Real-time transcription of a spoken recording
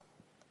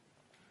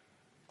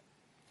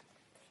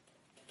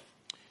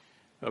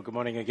Well, good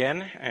morning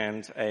again,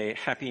 and a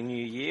happy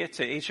new year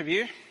to each of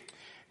you.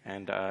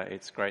 And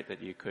it's great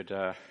that you could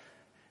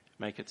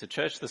make it to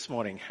church this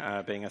morning,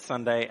 being a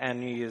Sunday and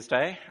New Year's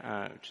Day,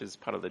 which is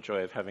part of the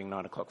joy of having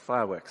 9 o'clock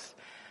fireworks.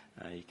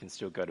 You can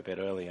still go to bed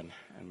early and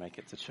make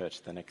it to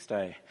church the next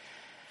day.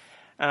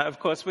 Of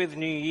course, with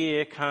New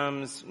Year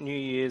comes New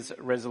Year's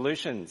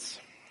resolutions.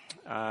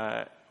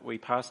 We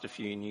passed a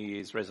few New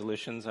Year's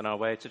resolutions on our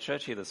way to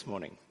church here this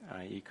morning.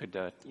 You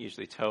could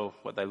usually tell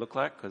what they look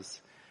like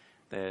because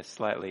they're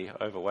slightly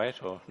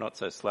overweight, or not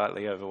so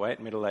slightly overweight,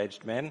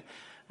 middle-aged men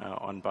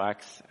on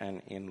bikes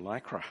and in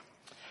Lycra.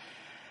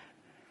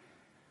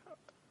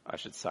 I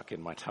should suck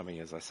in my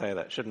tummy as I say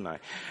that, shouldn't I?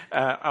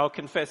 I'll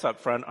confess up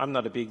front, I'm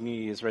not a big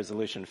New Year's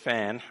resolution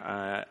fan.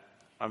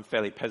 I'm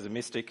fairly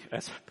pessimistic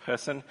as a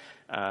person.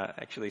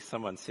 Actually,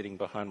 someone sitting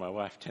behind my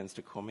wife tends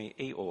to call me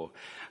Eeyore.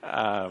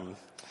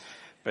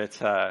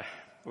 But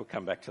we'll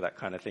come back to that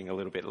kind of thing a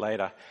little bit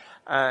later.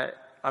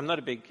 I'm not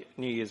a big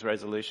New Year's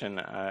resolution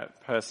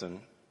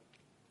person,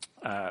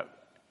 and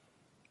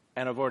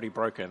I've already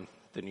broken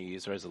the New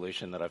Year's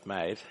resolution that I've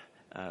made,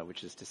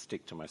 which is to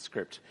stick to my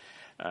script.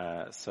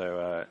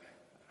 So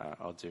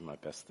I'll do my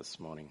best this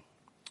morning.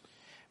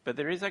 But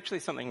there is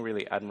actually something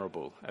really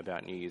admirable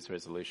about New Year's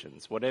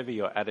resolutions. Whatever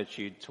your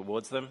attitude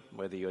towards them,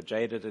 whether you're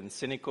jaded and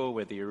cynical,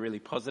 whether you're really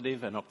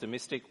positive and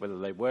optimistic, whether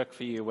they work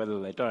for you, whether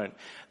they don't,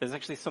 there's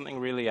actually something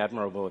really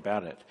admirable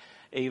about it,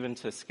 even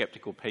to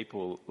skeptical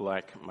people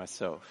like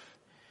myself.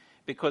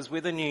 Because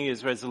with a New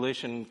Year's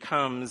resolution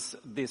comes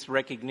this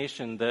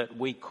recognition that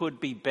we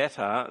could be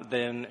better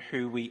than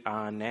who we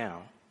are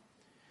now.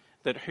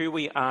 That who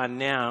we are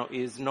now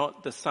is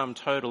not the sum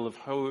total of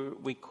who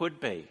we could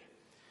be.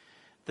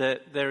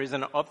 That there is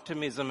an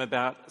optimism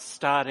about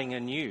starting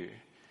anew,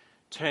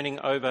 turning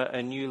over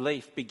a new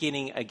leaf,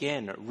 beginning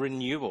again,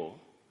 renewal,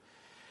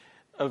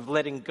 of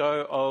letting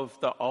go of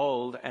the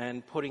old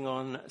and putting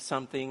on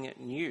something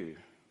new.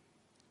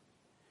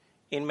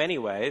 In many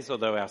ways,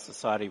 although our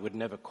society would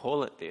never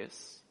call it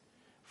this,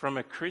 from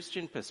a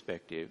Christian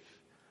perspective,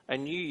 a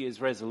New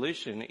Year's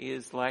resolution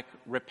is like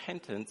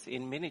repentance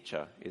in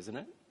miniature, isn't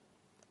it?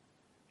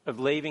 Of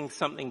leaving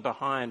something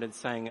behind and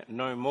saying,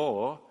 no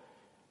more,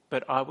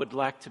 but I would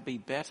like to be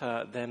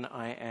better than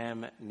I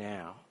am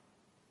now,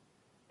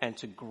 and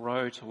to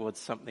grow towards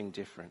something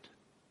different.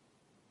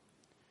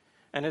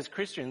 And as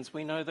Christians,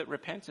 we know that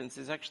repentance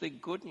is actually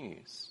good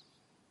news,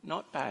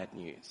 not bad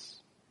news.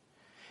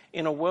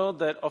 In a world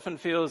that often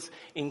feels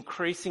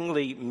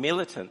increasingly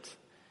militant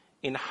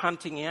in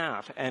hunting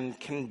out and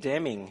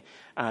condemning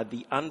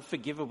the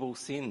unforgivable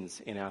sins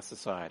in our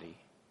society,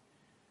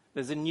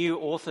 there's a new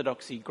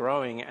orthodoxy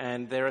growing,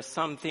 and there are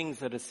some things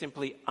that are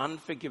simply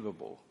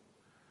unforgivable.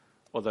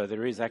 Although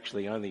there is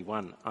actually only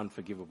one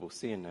unforgivable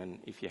sin, and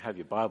if you have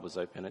your Bibles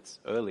open, it's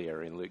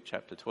earlier in Luke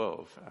chapter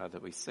 12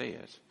 that we see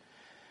it.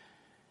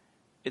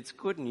 It's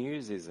good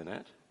news, isn't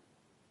it,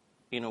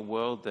 in a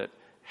world that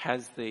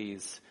has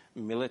these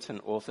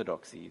militant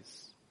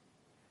orthodoxies,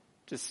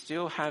 to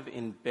still have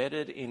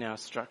embedded in our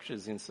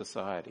structures in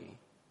society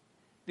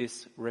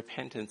this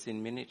repentance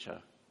in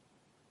miniature,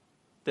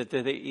 that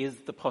there is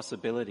the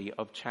possibility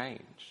of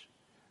change.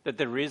 That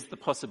there is the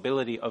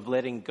possibility of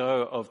letting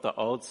go of the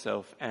old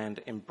self and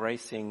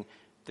embracing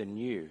the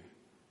new,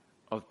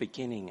 of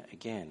beginning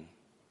again.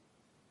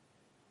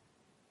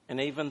 And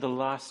even the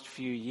last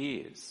few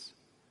years,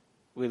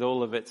 with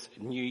all of its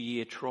New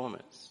Year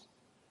traumas,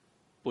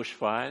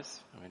 bushfires,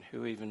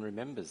 who even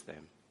remembers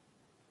them?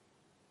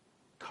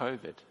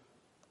 COVID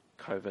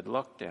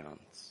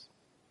lockdowns.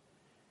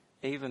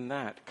 Even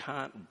that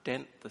can't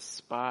dent the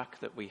spark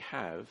that we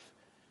have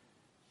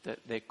that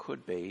there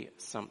could be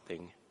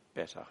something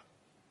better.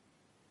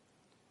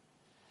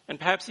 And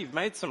perhaps you've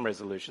made some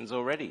resolutions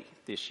already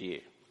this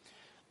year.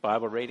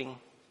 Bible reading,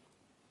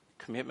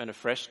 commitment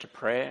afresh to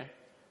prayer,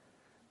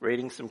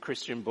 reading some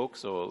Christian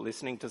books or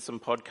listening to some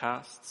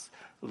podcasts,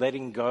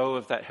 letting go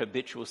of that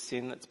habitual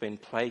sin that's been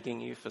plaguing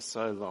you for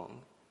so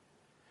long.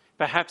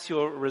 Perhaps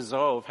your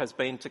resolve has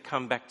been to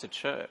come back to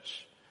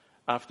church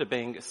after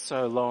being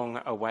so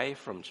long away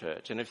from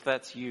church. And if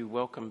that's you,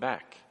 welcome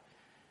back.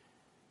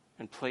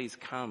 And please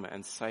come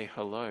and say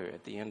hello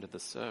at the end of the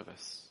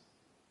service.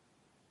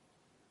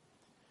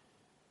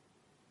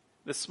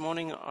 This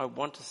morning, I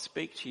want to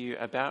speak to you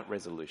about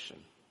resolution,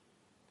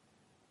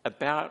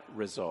 about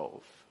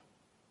resolve.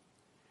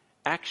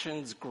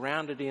 Actions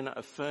grounded in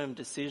a firm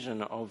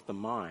decision of the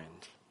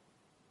mind.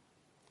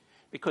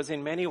 Because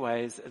in many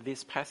ways,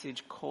 this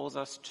passage calls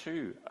us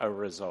to a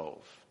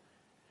resolve,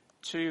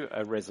 to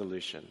a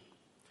resolution.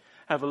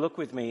 Have a look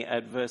with me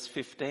at verse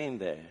 15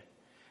 there.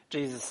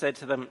 Jesus said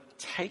to them,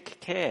 take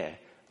care,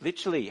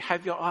 literally,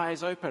 have your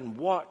eyes open,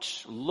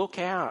 watch, look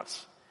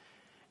out,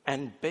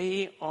 and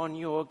be on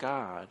your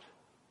guard.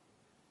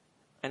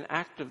 An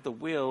act of the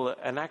will,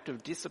 an act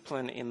of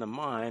discipline in the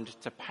mind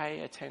to pay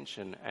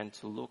attention and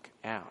to look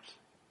out.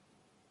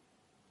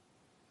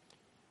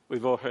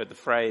 We've all heard the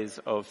phrase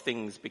of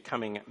things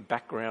becoming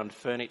background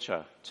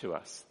furniture to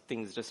us.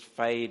 Things just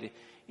fade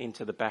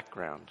into the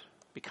background,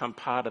 become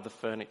part of the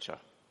furniture.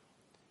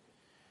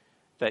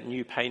 that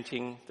new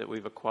painting that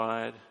we've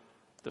acquired,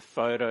 the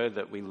photo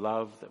that we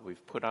love that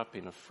we've put up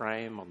in a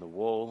frame on the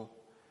wall.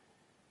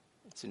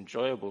 It's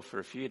enjoyable for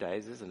a few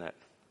days, isn't it?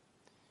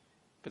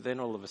 But then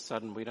all of a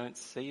sudden we don't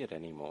see it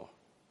anymore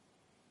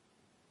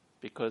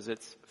because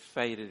it's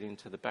faded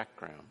into the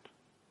background.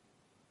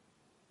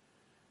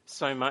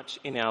 So much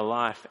in our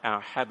life,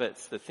 our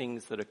habits, the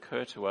things that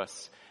occur to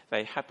us,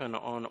 they happen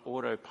on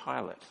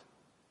autopilot.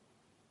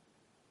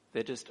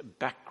 They're just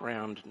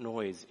background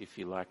noise, if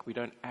you like. We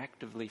don't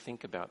actively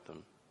think about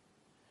them.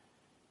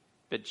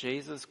 But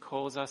Jesus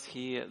calls us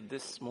here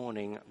this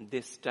morning,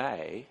 this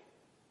day,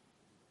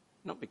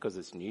 not because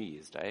it's New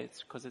Year's Day,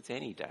 it's because it's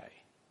any day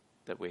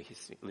that we're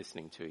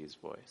listening to his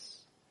voice.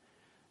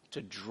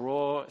 To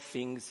draw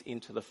things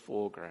into the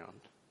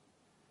foreground.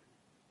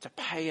 To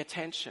pay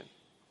attention.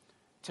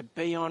 To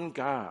be on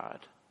guard.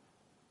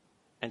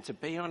 And to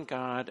be on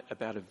guard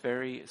about a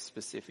very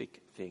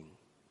specific thing.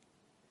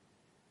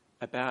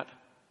 About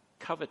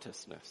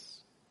covetousness,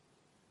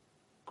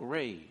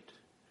 greed,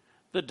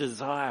 the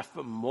desire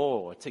for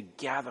more, to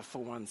gather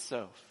for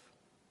oneself.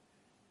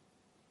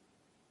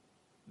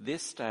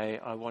 This day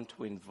I want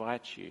to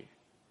invite you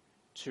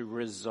to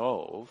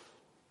resolve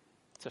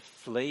to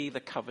flee the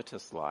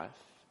covetous life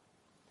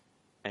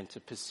and to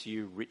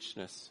pursue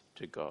richness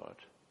to God.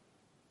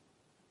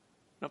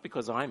 Not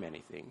because I'm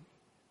anything,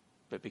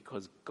 but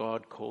because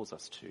God calls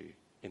us to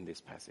in this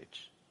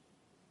passage.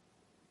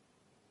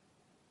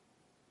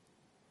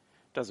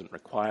 Doesn't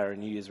require a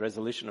New Year's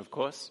resolution, of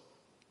course.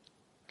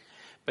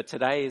 But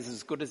today is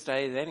as good a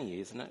day as any,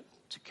 isn't it?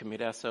 To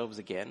commit ourselves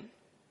again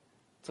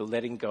to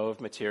letting go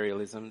of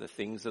materialism, the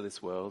things of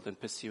this world, and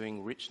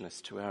pursuing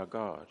richness to our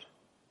God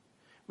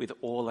with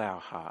all our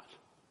heart,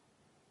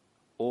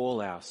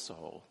 all our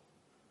soul,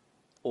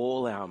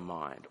 all our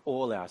mind,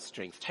 all our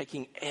strength,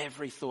 taking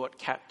every thought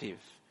captive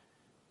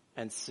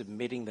and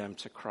submitting them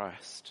to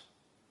Christ.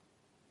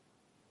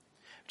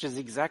 Which is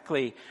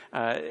exactly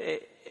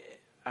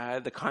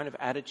the kind of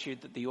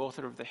attitude that the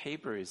author of the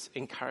Hebrews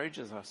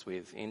encourages us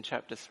with in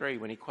chapter 3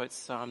 when he quotes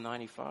Psalm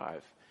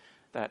 95,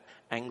 that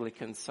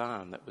Anglican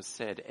psalm that was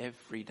said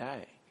every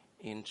day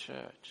in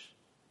church.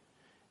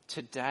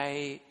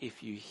 Today,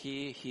 if you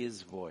hear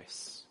his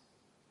voice,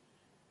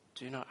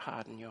 do not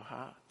harden your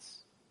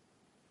hearts.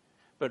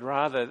 But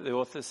rather, the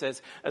author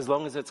says, as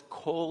long as it's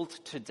called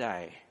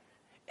today,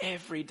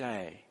 every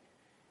day,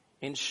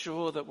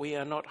 ensure that we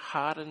are not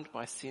hardened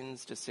by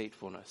sin's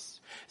deceitfulness.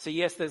 So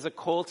yes, there's a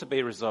call to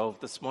be resolved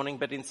this morning,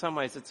 but in some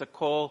ways it's a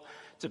call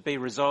to be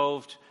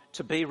resolved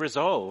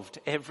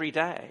every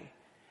day.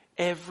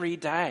 Every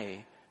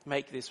day,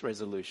 make this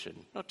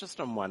resolution, not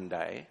just on one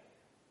day.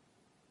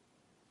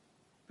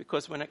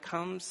 Because when it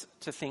comes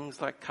to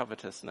things like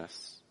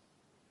covetousness,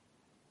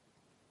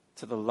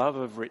 to the love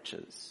of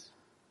riches,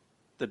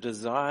 the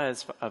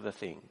desires for other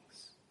things,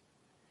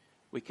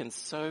 we can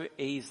so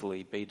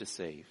easily be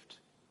deceived,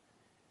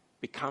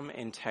 become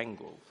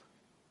entangled.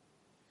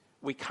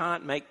 We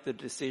can't make the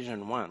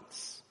decision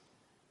once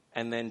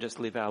and then just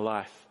live our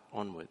life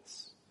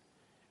onwards.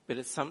 But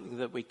it's something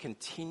that we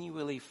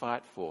continually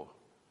fight for,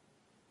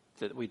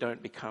 that we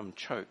don't become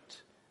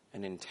choked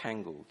and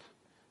entangled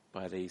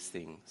by these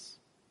things.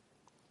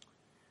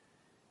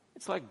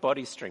 It's like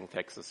body strength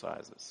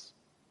exercises.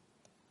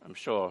 I'm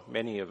sure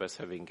many of us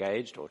have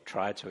engaged or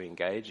tried to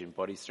engage in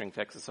body strength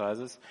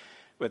exercises.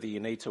 Whether you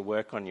need to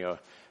work on your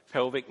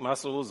pelvic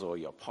muscles or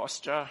your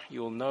posture,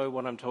 you'll know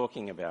what I'm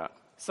talking about.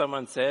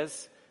 Someone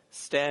says,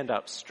 stand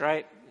up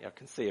straight. I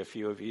can see a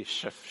few of you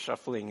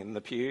shuffling in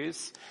the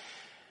pews.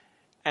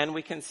 And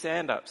we can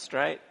stand up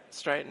straight,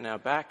 straighten our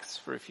backs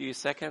for a few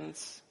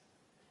seconds.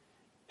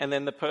 And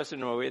then the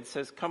person we're with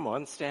says, come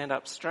on, stand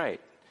up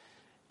straight.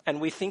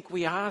 And we think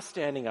we are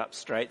standing up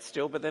straight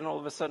still, but then all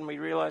of a sudden we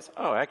realize,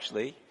 oh,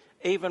 actually,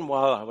 even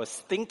while I was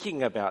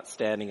thinking about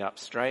standing up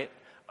straight,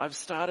 I've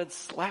started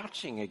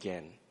slouching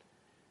again.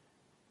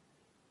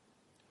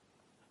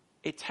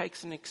 It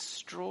takes an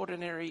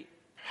extraordinary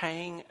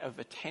paying of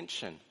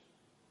attention,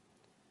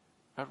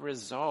 a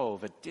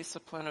resolve, a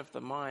discipline of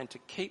the mind to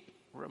keep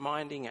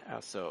reminding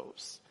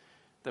ourselves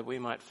that we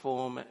might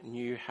form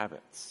new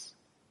habits.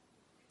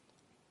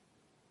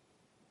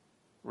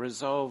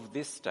 Resolve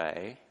this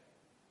day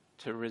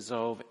to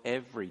resolve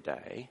every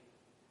day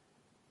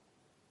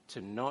to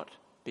not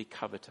be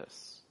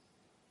covetous,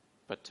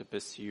 but to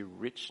pursue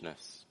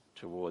richness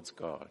towards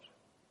God.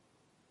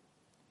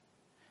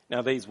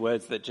 Now, these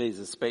words that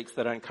Jesus speaks,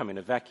 they don't come in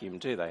a vacuum,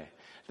 do they?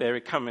 They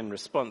come in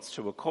response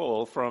to a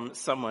call from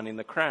someone in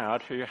the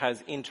crowd who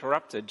has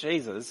interrupted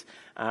Jesus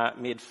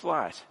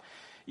mid-flight.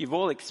 You've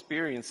all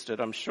experienced it,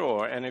 I'm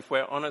sure, and if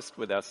we're honest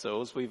with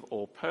ourselves, we've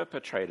all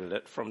perpetrated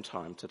it from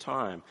time to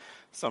time.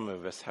 Some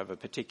of us have a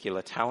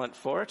particular talent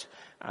for it,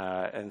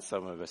 and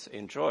some of us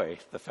enjoy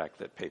the fact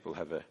that people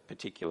have a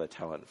particular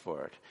talent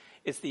for it.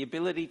 It's the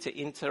ability to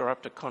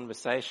interrupt a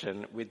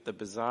conversation with the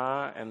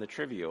bizarre and the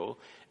trivial,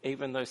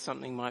 even though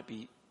something might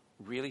be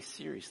really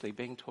seriously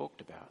being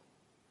talked about.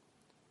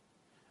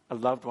 A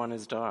loved one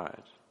has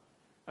died.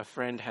 A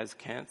friend has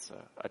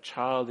cancer. A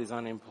child is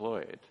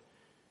unemployed.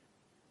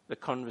 The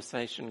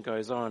conversation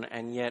goes on,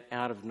 and yet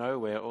out of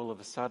nowhere, all of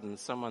a sudden,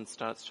 someone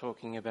starts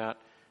talking about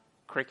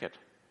cricket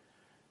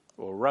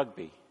or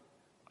rugby.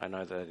 I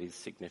know that is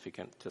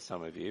significant to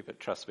some of you, but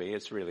trust me,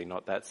 it's really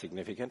not that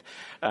significant.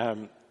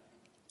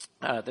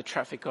 The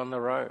traffic on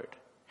the road,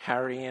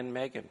 Harry and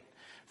Meghan,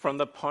 from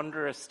the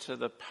ponderous to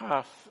the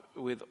puff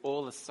with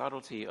all the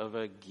subtlety of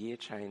a gear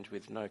change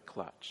with no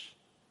clutch.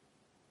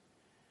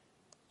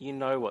 You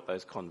know what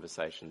those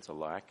conversations are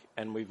like,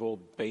 and we've all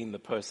been the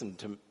person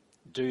to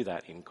do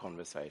that in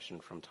conversation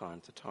from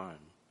time to time.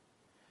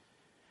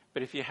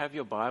 But if you have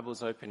your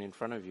Bibles open in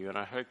front of you, and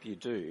I hope you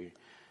do,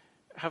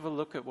 have a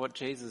look at what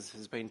Jesus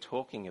has been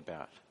talking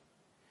about.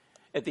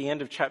 At the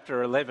end of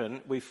chapter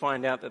 11, we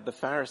find out that the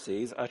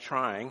Pharisees are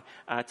trying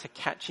to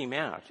catch him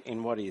out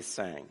in what he is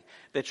saying.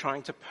 They're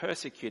trying to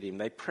persecute him.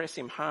 They press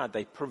him hard.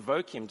 They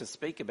provoke him to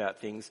speak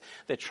about things.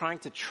 They're trying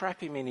to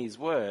trap him in his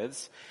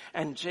words.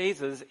 And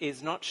Jesus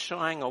is not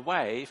shying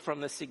away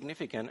from the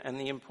significant and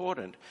the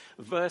important.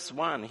 Verse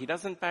 1, he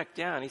doesn't back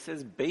down. He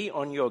says, "Be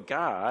on your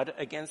guard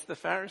against the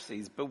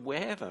Pharisees.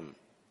 Beware them."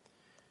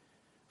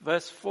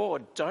 Verse 4,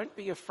 "Don't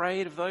be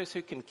afraid of those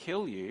who can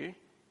kill you,"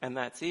 and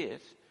that's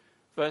it.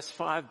 Verse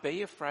 5,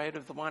 "Be afraid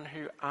of the one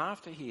who,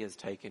 after he has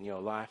taken your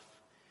life,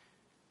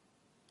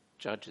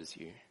 judges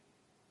you."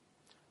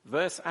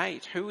 Verse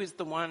 8, "Who is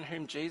the one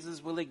whom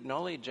Jesus will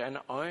acknowledge and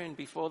own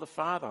before the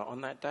Father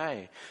on that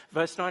day?"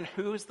 Verse 9,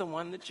 "Who is the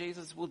one that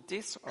Jesus will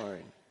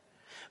disown?"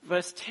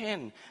 Verse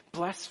 10,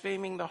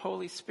 "Blaspheming the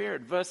Holy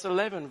Spirit." Verse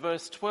 11,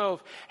 verse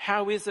 12,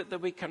 "How is it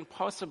that we can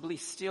possibly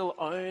still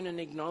own and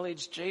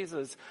acknowledge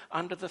Jesus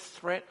under the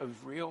threat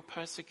of real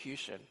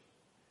persecution?"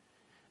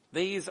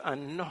 These are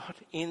not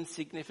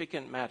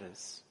insignificant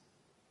matters.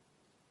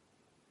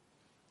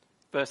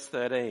 Verse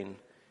 13,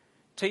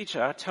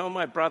 "Teacher, tell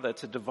my brother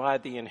to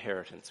divide the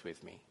inheritance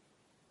with me."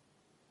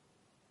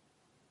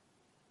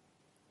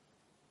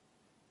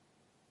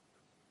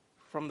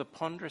 From the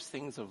ponderous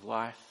things of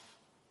life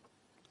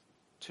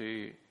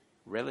to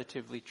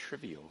relatively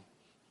trivial,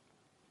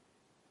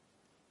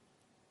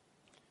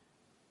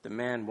 the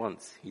man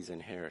wants his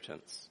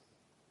inheritance.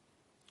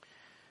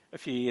 A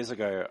few years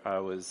ago, I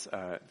was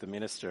the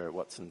minister at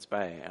Watsons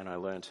Bay, and I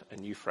learnt a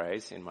new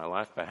phrase in my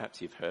life.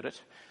 Perhaps you've heard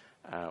it,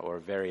 or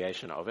a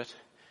variation of it,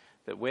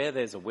 that where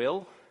there's a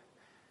will,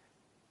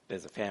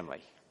 there's a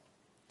family.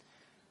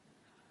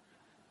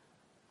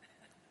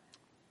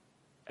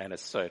 And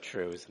it's so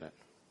true, isn't it?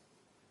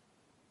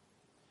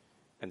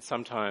 And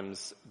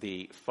sometimes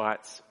the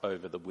fights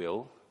over the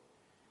will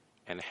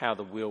and how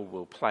the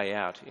will play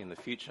out in the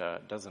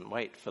future doesn't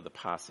wait for the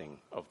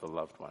passing of the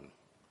loved one.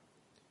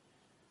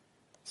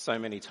 So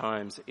many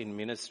times in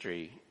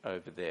ministry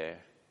over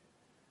there,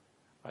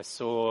 I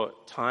saw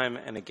time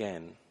and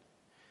again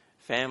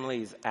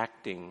families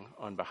acting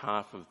on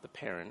behalf of the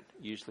parent,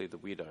 usually the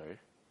widow,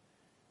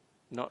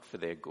 not for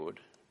their good,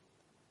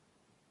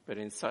 but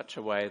in such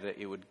a way that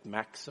it would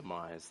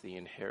maximize the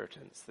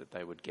inheritance that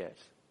they would get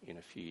in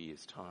a few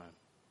years' time.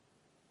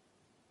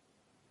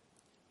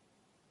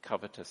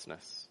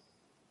 Covetousness,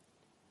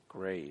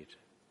 greed.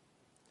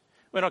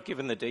 We're not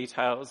given the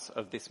details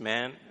of this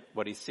man,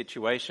 what his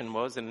situation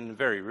was, and in a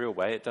very real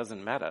way, it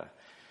doesn't matter,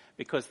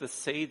 because the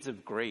seeds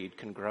of greed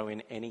can grow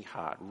in any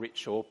heart,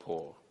 rich or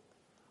poor,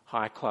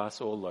 high class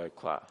or low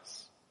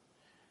class.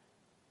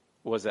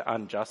 Was it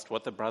unjust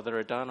what the brother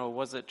had done, or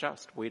was it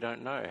just? We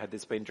don't know. Had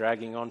this been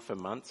dragging on for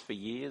months, for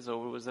years,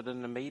 or was it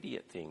an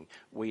immediate thing?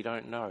 We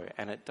don't know,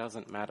 and it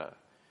doesn't matter,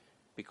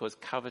 because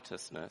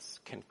covetousness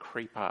can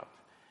creep up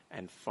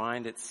and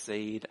find its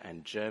seed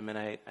and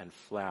germinate and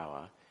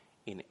flower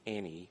in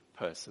any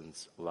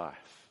person's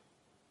life.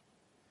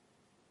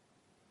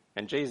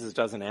 And Jesus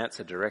doesn't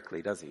answer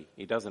directly, does he?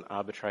 He doesn't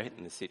arbitrate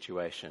in the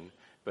situation,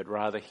 but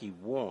rather he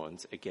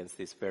warns against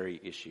this very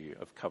issue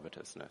of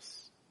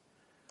covetousness.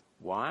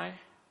 Why?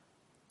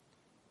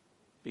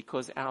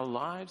 Because our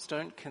lives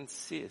don't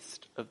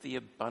consist of the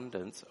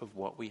abundance of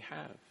what we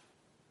have.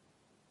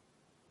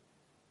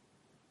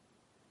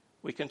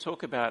 We can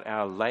talk about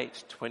our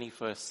late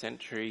 21st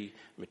century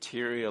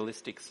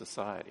materialistic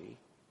society,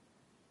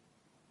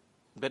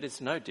 but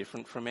it's no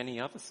different from any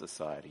other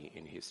society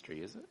in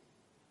history, is it?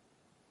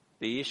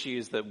 The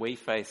issues that we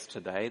face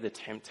today, the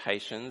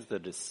temptations, the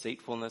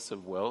deceitfulness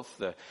of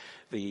wealth,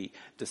 the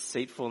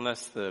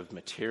deceitfulness of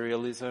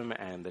materialism,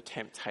 and the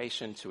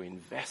temptation to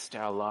invest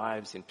our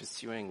lives in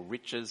pursuing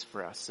riches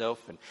for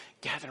ourselves and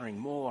gathering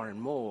more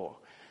and more.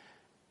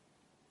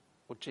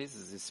 Well,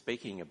 Jesus is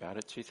speaking about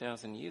it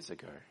 2,000 years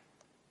ago.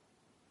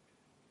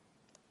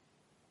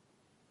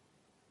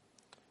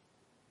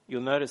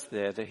 You'll notice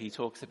there that he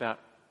talks about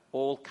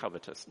all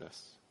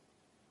covetousness,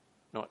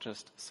 not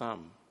just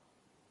some.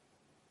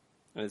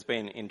 And it's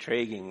been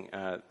intriguing,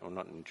 or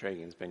not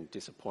intriguing, it's been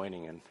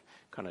disappointing and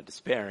kind of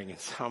despairing in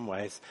some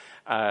ways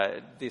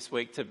this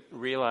week to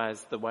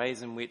realise the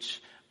ways in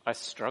which I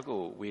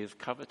struggle with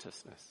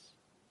covetousness.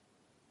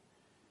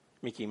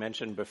 Mickey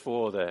mentioned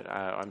before that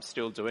I'm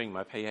still doing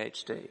my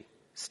PhD,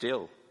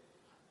 still,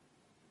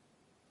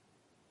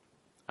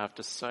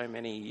 after so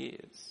many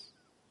years.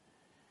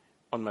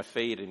 On my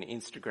feed in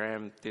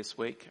Instagram this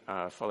week,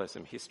 I follow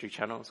some history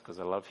channels because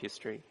I love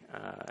history.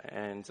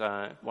 And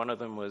one of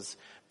them was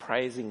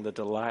praising the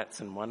delights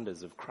and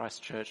wonders of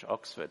Christ Church,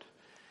 Oxford,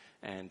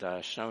 and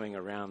showing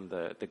around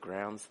the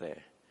grounds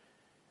there.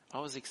 I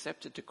was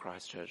accepted to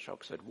Christ Church,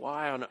 Oxford.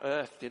 Why on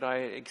earth did I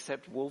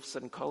accept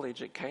Wolfson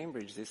College at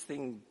Cambridge, this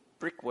thing,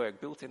 brickwork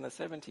built in the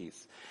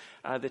 70s?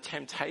 The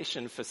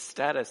temptation for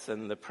status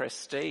and the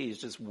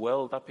prestige just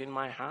welled up in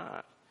my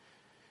heart.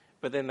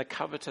 But then the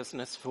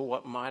covetousness for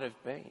what might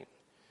have been.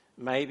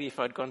 Maybe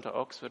if I'd gone to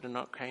Oxford and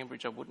not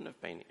Cambridge, I wouldn't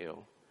have been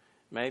ill.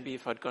 Maybe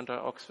if I'd gone to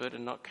Oxford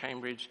and not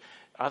Cambridge,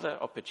 other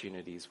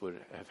opportunities would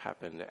have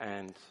happened.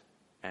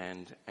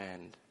 And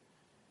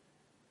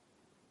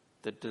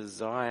the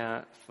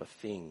desire for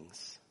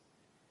things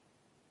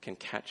can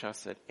catch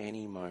us at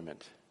any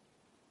moment.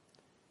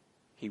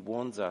 He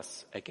warns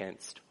us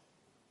against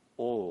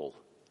all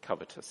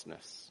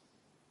covetousness.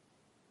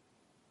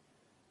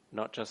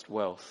 Not just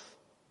wealth,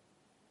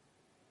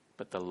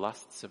 but the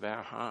lusts of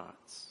our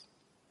hearts,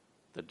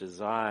 the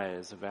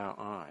desires of our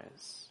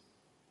eyes.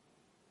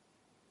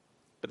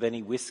 But then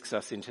he whisks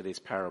us into this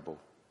parable.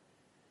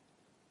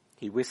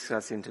 He whisks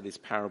us into this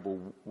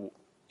parable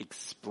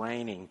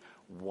explaining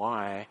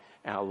why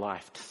our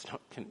life does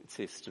not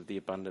consist of the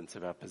abundance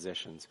of our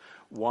possessions,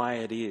 why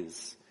it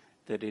is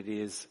that it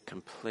is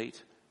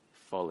complete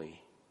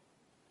folly.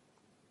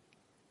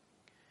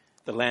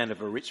 The land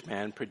of a rich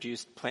man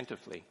produced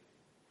plentifully.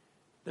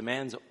 The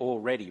man's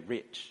already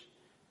rich.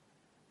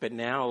 But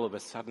now all of a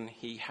sudden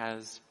he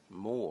has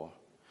more.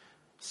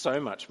 So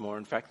much more,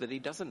 in fact, that he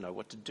doesn't know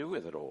what to do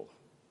with it all.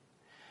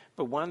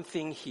 But one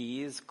thing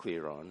he is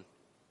clear on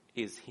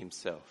is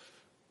himself.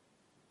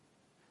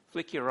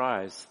 Flick your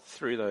eyes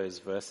through those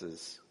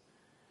verses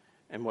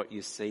and what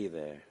you see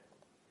there.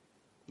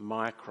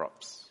 My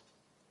crops,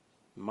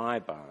 my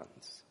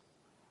barns,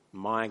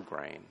 my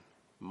grain,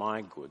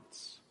 my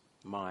goods,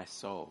 my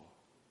soul.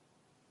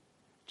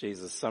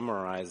 Jesus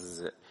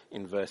summarizes it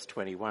in verse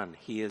 21.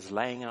 He is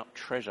laying up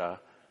treasure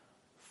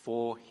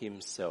for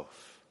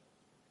himself.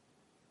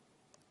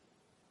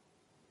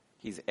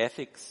 His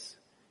ethics,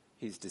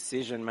 his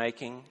decision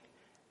making,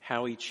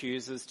 how he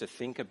chooses to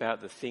think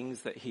about the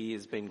things that he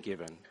has been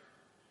given,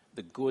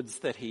 the goods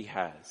that he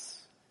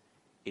has.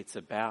 It's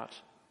about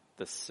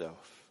the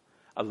self.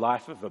 A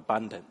life of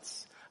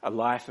abundance, a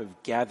life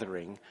of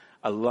gathering,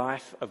 a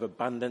life of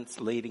abundance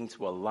leading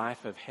to a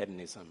life of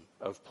hedonism,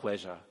 of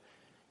pleasure.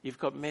 You've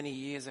got many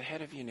years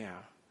ahead of you now.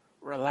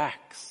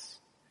 Relax.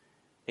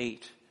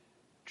 Eat,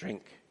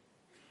 drink,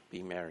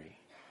 be merry.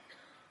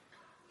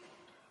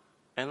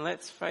 And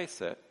let's face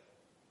it,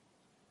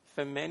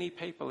 for many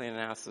people in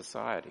our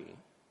society,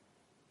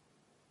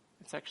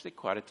 it's actually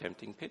quite a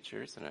tempting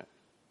picture, isn't it?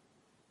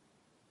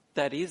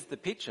 That is the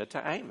picture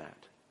to aim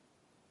at.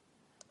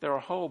 There are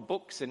whole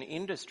books and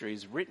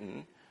industries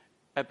written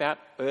about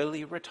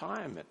early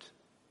retirement.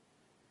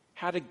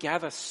 How to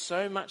gather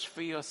so much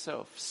for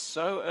yourself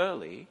so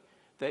early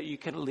that you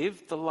can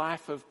live the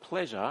life of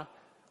pleasure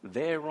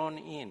thereon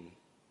in.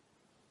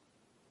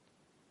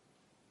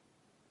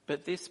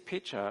 But this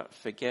picture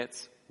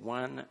forgets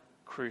one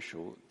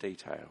crucial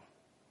detail: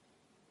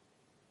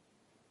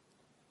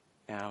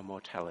 our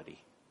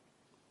mortality.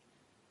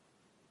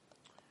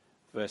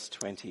 Verse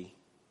 20,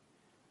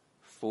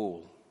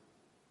 Fool,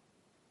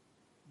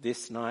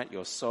 this night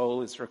your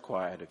soul is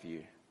required of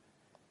you,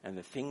 and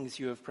the things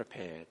you have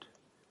prepared,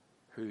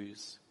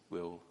 whose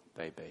will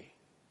they be?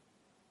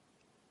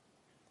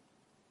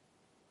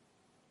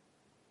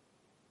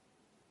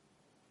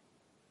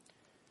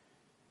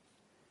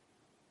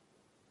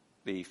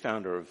 The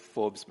founder of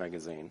Forbes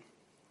magazine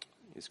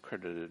is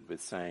credited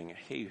with saying,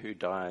 "He who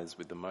dies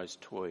with the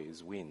most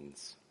toys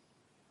wins."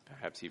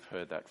 Perhaps you've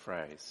heard that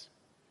phrase.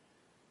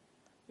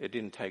 It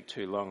didn't take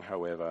too long,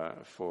 however,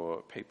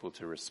 for people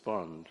to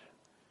respond.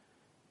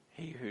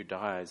 He who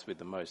dies with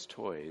the most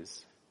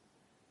toys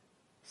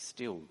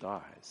still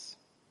dies.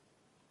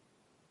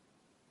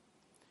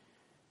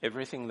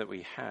 Everything that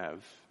we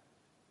have,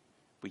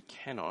 we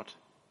cannot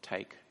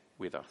take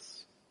with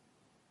us.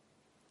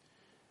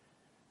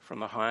 From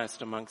the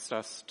highest amongst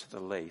us to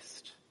the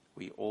least,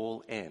 we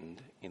all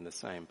end in the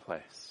same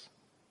place.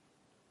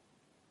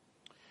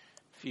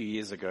 A few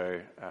years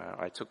ago,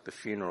 I took the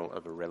funeral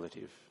of a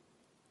relative.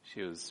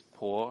 She was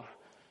poor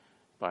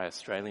by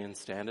Australian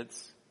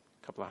standards,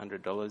 a couple of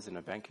 $100 in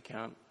a bank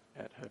account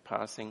at her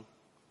passing.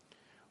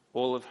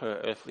 All of her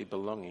earthly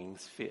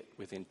belongings fit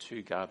within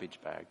 2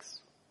 garbage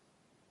bags.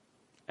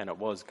 And it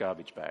was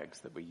garbage bags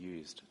that were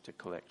used to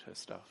collect her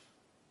stuff.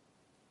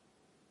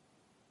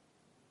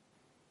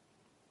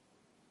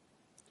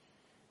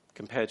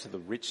 Compared to the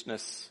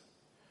richness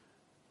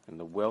and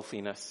the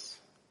wealthiness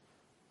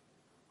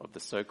of the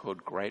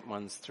so-called great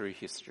ones through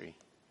history,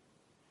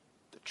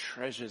 the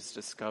treasures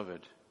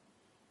discovered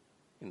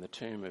in the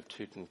tomb of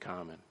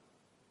Tutankhamun,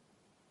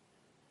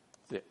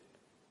 the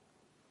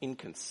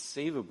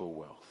inconceivable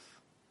wealth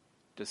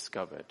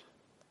discovered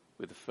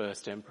with the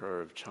first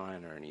emperor of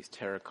China and his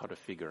terracotta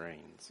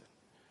figurines.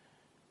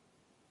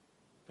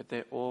 But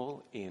they're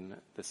all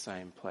in the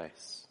same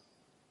place.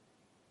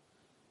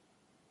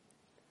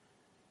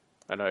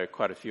 I know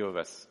quite a few of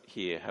us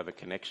here have a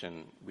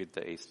connection with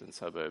the eastern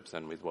suburbs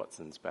and with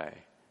Watsons Bay.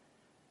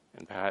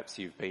 And perhaps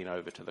you've been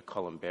over to the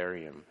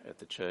columbarium at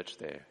the church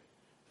there.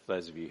 For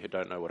those of you who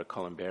don't know what a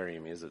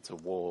columbarium is, it's a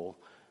wall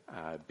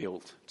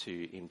built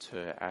to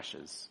inter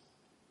ashes.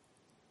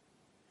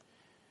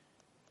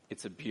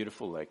 It's a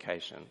beautiful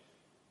location,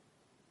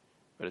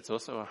 but it's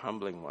also a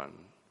humbling one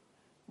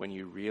when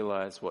you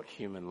realize what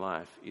human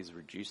life is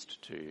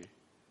reduced to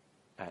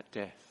at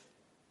death.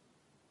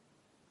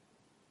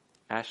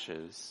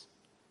 Ashes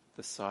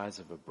the size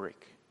of a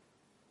brick.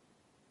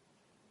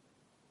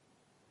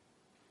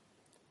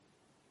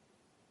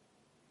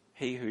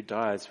 He who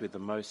dies with the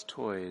most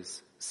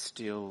toys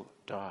still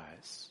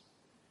dies.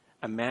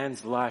 A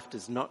man's life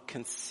does not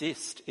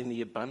consist in the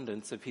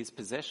abundance of his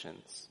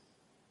possessions.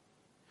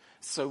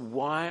 So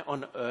why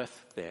on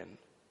earth then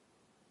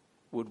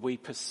would we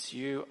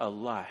pursue a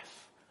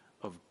life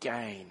of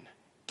gain,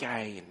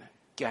 gain,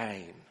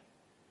 gain,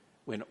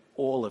 when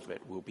all of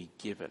it will be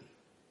given?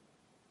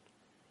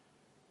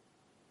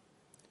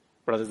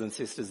 Brothers and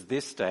sisters,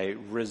 this day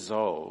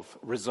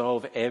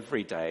resolve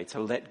every day to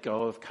let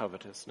go of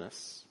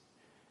covetousness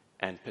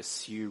and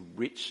pursue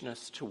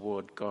richness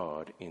toward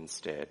God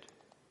instead.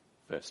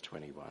 Verse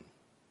 21.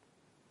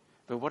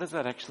 But what does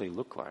that actually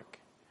look like?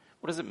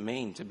 What does it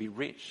mean to be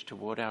rich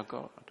toward our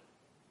God?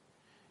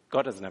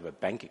 God doesn't have a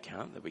bank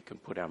account that we can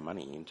put our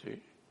money into.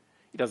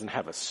 He doesn't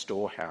have a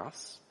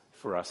storehouse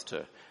for us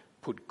to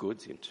put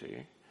goods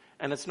into.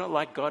 And it's not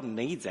like God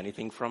needs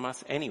anything from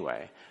us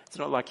anyway. It's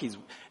not like he's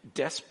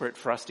desperate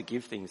for us to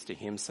give things to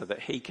him so that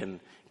he can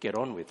get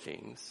on with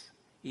things.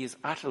 He is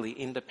utterly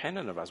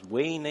independent of us.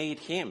 We need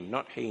him,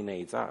 not he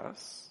needs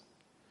us.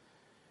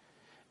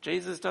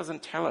 Jesus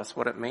doesn't tell us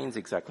what it means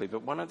exactly,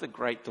 but one of the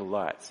great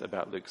delights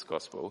about Luke's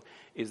gospel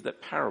is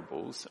that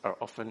parables are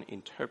often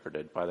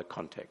interpreted by the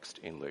context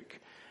in Luke,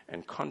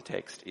 and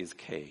context is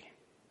key.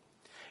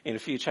 In a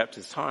few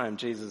chapters' time,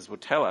 Jesus will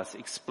tell us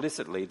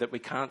explicitly that we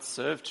can't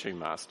serve two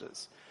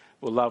masters.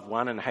 We'll love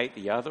one and hate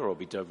the other, or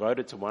be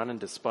devoted to one and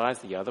despise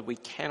the other. We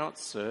cannot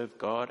serve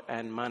God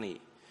and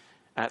money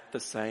at the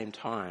same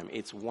time.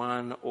 It's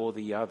one or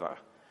the other.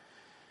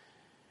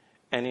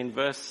 And in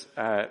verse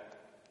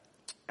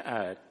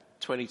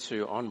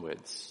 22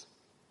 onwards,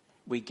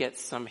 we get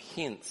some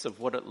hints of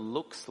what it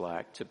looks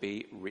like to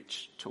be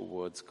rich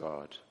towards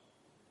God.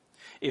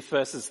 If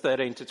verses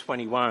 13 to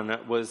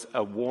 21 was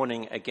a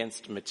warning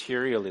against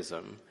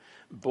materialism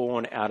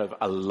born out of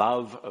a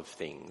love of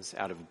things,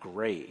 out of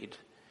greed,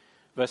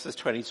 verses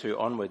 22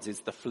 onwards is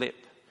the flip,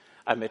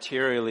 a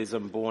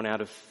materialism born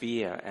out of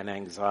fear and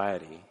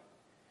anxiety.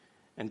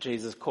 And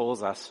Jesus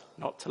calls us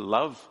not to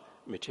love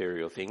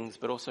material things,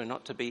 but also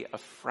not to be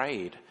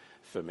afraid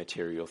for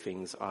material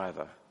things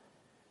either.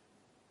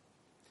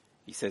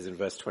 He says in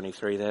verse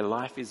 23, their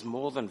life is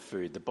more than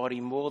food, the body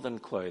more than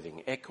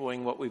clothing,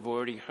 echoing what we've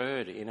already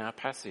heard in our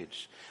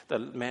passage. The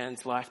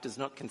man's life does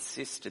not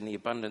consist in the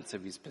abundance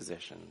of his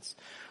possessions.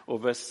 Or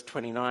verse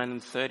 29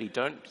 and 30,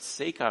 don't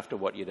seek after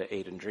what you're to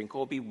eat and drink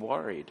or be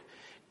worried.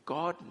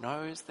 God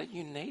knows that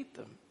you need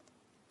them.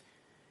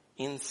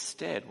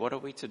 Instead, what are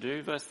we to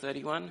do? Verse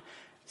 31,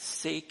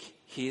 seek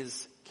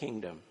his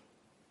kingdom.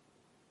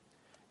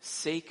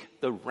 Seek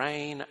the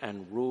reign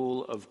and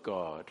rule of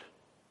God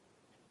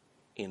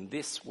in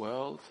this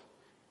world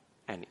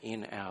and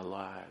in our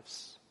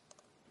lives.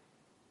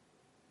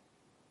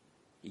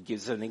 He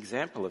gives an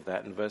example of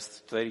that in verse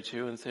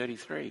 32 and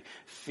 33.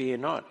 Fear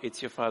not,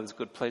 it's your Father's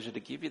good pleasure to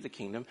give you the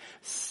kingdom.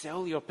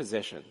 Sell your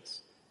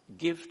possessions.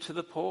 Give to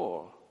the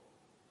poor.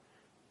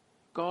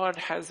 God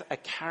has a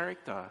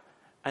character,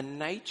 a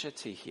nature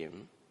to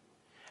him.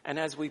 And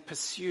as we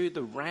pursue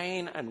the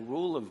reign and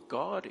rule of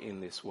God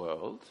in this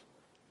world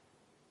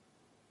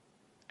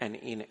and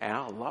in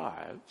our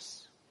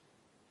lives,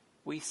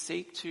 we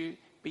seek to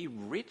be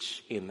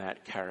rich in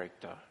that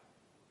character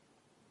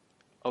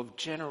of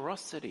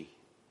generosity,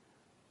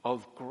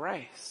 of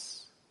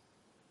grace,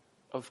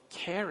 of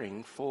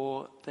caring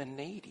for the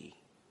needy.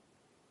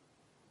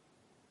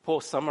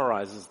 Paul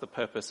summarizes the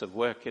purpose of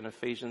work in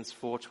Ephesians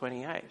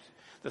 4:28.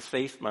 The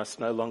thief must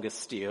no longer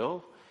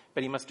steal,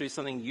 but he must do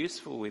something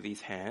useful with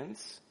his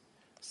hands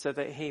so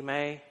that he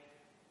may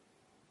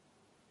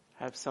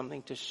have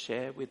something to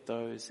share with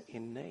those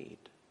in need.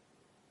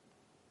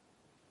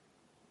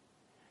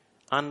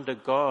 Under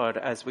God,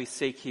 as we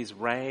seek his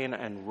reign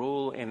and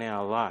rule in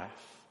our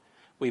life,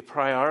 we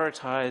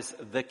prioritize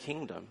the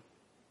kingdom.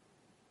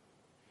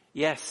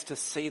 Yes, to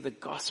see the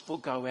gospel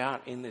go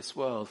out in this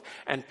world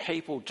and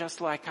people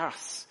just like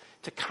us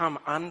to come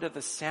under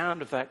the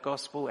sound of that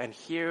gospel and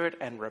hear it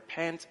and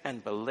repent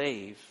and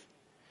believe,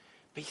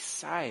 be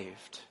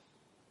saved.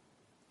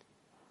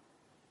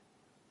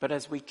 But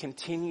as we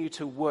continue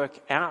to work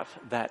out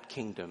that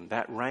kingdom,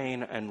 that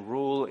reign and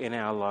rule in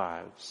our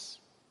lives,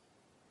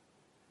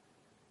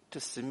 to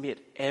submit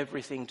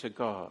everything to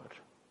God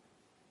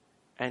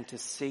and to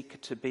seek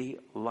to be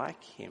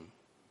like him.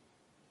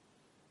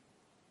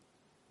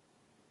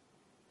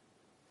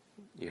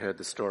 You heard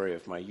the story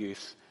of my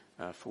youth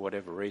For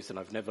whatever reason,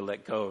 I've never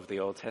let go of the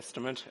Old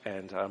Testament,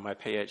 and my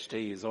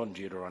PhD is on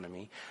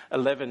Deuteronomy.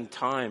 11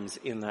 times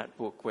in that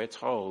book we're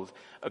told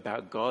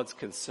about God's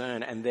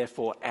concern and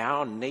therefore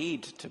our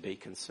need to be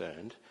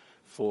concerned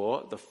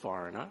for the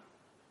foreigner,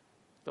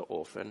 the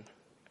orphan,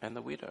 and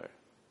the widow.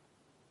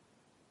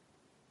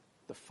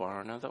 The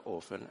foreigner, the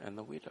orphan, and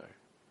the widow.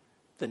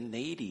 The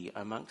needy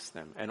amongst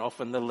them. And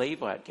often the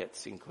Levite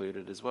gets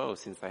included as well,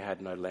 since they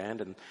had no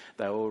land and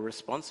they were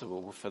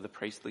responsible for the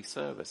priestly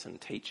service and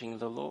teaching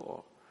the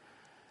law.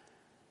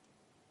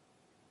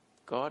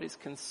 God is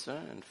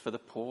concerned for the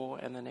poor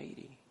and the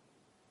needy.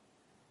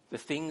 The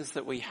things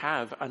that we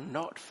have are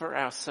not for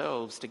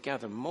ourselves to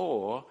gather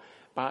more,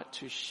 but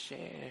to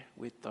share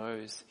with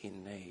those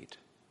in need.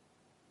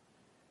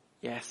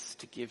 Yes,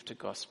 to give to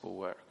gospel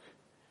work,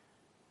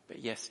 but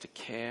yes, to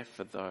care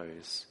for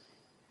those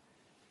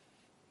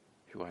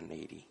who are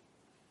needy.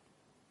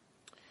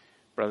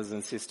 Brothers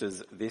and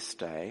sisters, this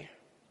day,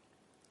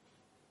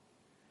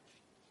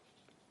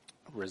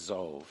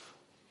 resolve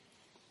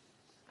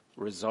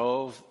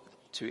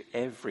to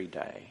every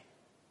day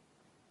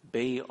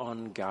be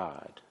on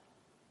guard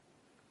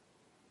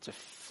to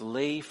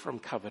flee from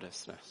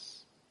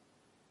covetousness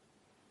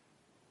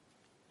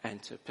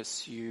and to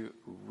pursue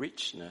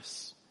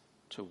richness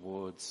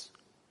towards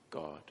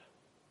God.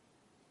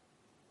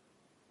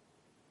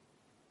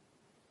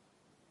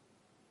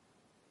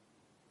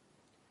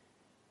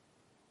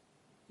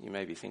 You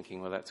may be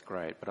thinking, well, that's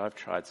great, but I've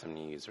tried some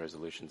New Year's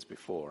resolutions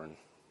before, and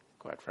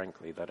quite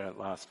frankly, they don't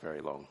last very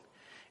long.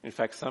 In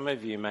fact, some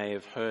of you may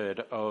have heard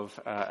of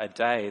a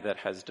day that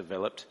has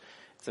developed.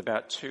 It's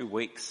about 2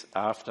 weeks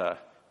after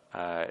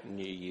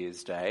New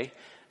Year's Day.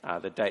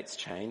 The dates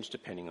change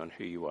depending on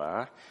who you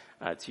are.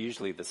 It's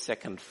usually the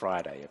second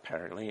Friday,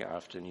 apparently,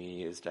 after New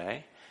Year's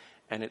Day,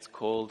 and it's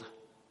called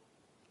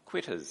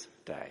Quitters'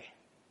 Day.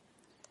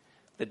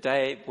 The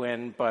day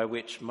by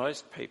which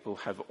most people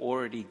have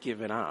already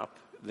given up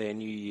their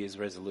New Year's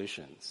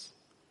resolutions.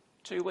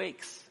 2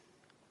 weeks.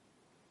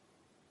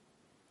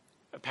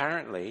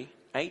 Apparently,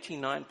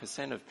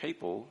 89% of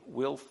people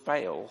will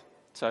fail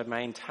to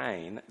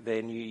maintain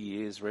their New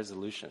Year's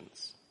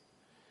resolutions.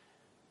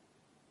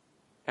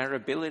 Our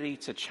ability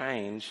to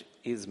change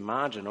is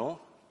marginal.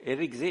 It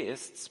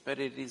exists, but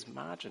it is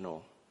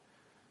marginal.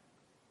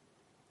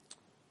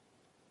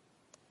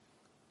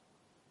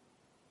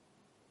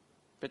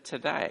 But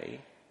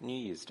today, New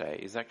Year's Day,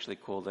 is actually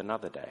called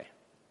another day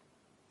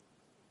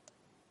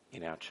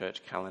in our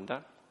church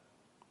calendar.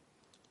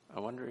 I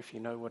wonder if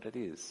you know what it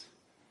is.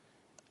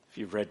 If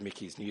you've read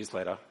Mickey's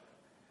newsletter,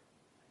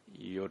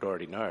 you'd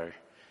already know.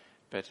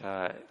 But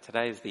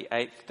today is the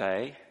 8th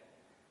day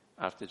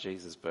after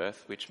Jesus'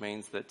 birth, which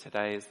means that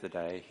today is the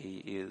day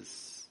he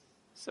is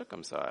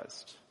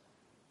circumcised,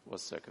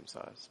 was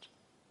circumcised.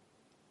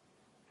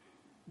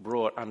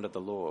 Brought under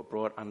the law,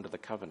 brought under the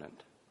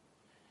covenant.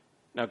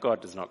 Now,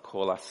 God does not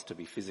call us to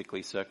be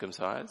physically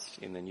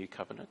circumcised in the new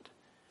covenant,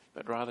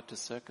 but rather to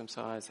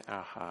circumcise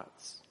our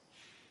hearts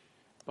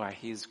by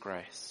his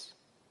grace.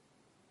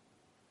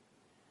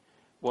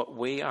 What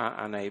we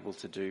are unable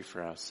to do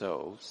for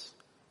ourselves,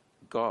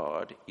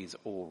 God is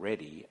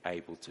already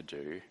able to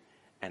do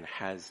and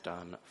has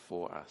done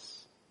for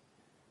us.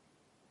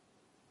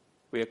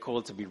 We are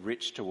called to be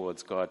rich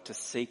towards God, to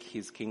seek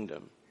his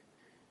kingdom.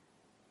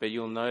 But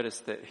you'll notice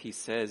that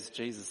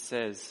Jesus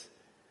says,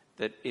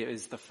 that it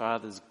is the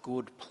Father's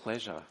good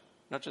pleasure,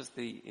 not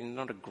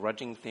a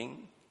grudging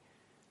thing,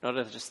 not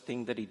just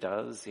thing that he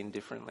does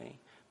indifferently,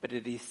 but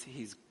it is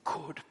his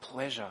good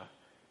pleasure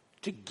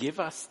to give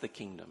us the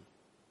kingdom.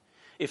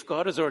 If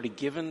God has already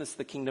given us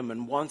the kingdom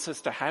and wants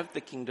us to have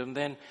the kingdom,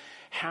 then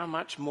how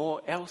much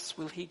more else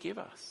will he give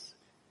us?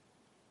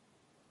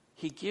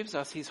 He gives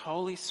us his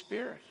Holy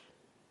Spirit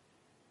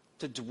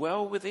to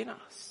dwell within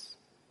us.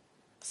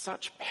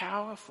 Such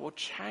power for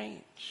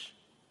change,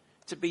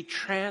 to be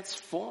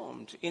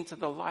transformed into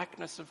the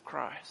likeness of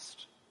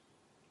Christ.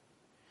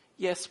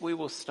 Yes, we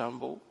will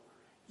stumble.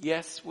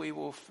 Yes, we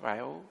will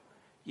fail.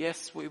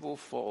 Yes, we will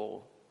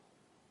fall.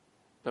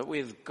 But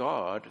with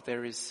God,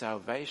 there is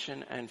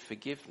salvation and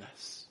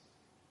forgiveness.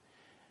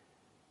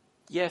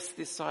 Yes,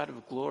 this side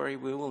of glory,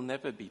 we will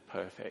never be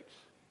perfect.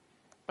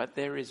 But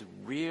there is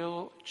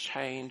real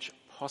change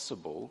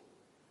possible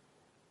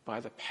by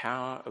the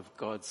power of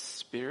God's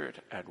Spirit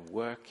at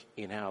work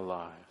in our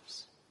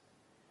lives.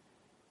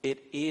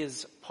 It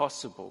is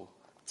possible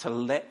to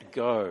let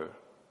go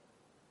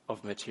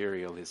of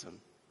materialism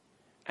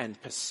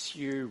and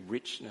pursue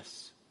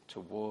richness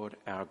toward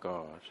our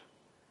God.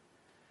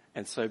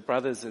 And so,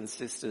 brothers and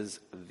sisters,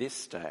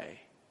 this day,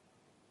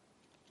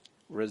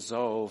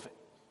 resolve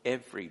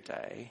every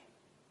day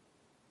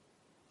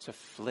to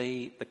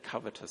flee the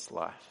covetous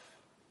life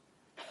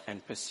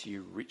and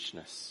pursue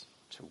richness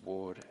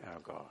toward our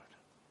God.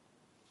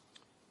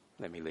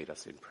 Let me lead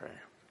us in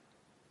prayer.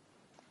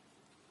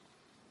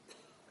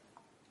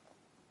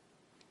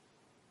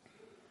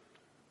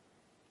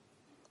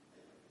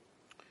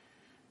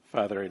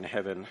 Father in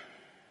heaven,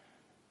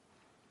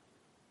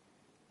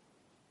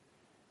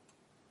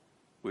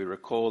 we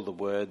recall the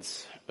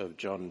words of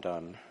John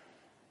Donne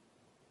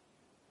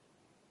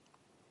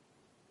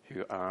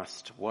who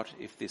asked, "What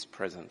if this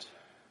present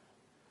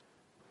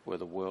were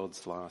the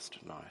world's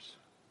last night?"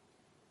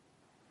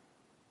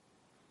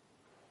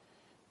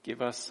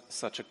 Give us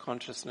such a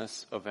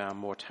consciousness of our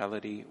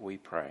mortality, we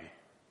pray,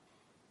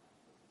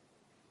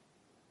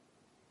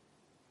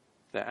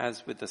 that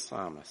as with the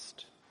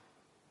psalmist,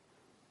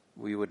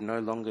 we would no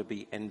longer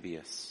be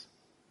envious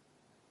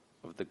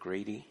of the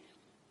greedy,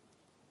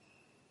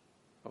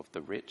 of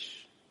the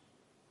rich,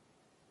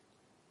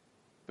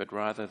 but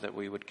rather that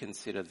we would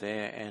consider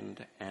their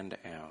end and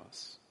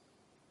ours.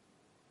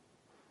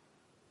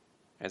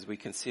 As we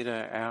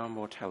consider our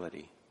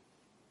mortality,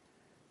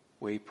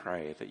 we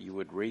pray that you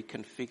would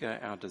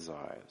reconfigure our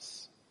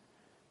desires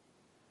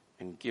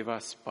and give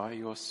us by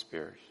your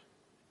Spirit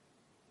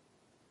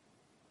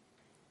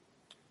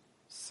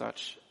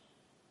such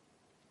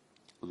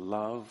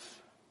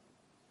love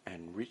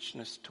and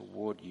richness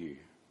toward you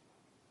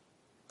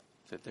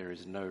that there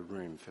is no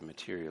room for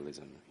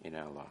materialism in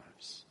our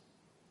lives.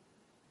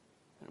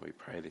 And we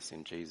pray this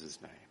in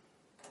Jesus' name.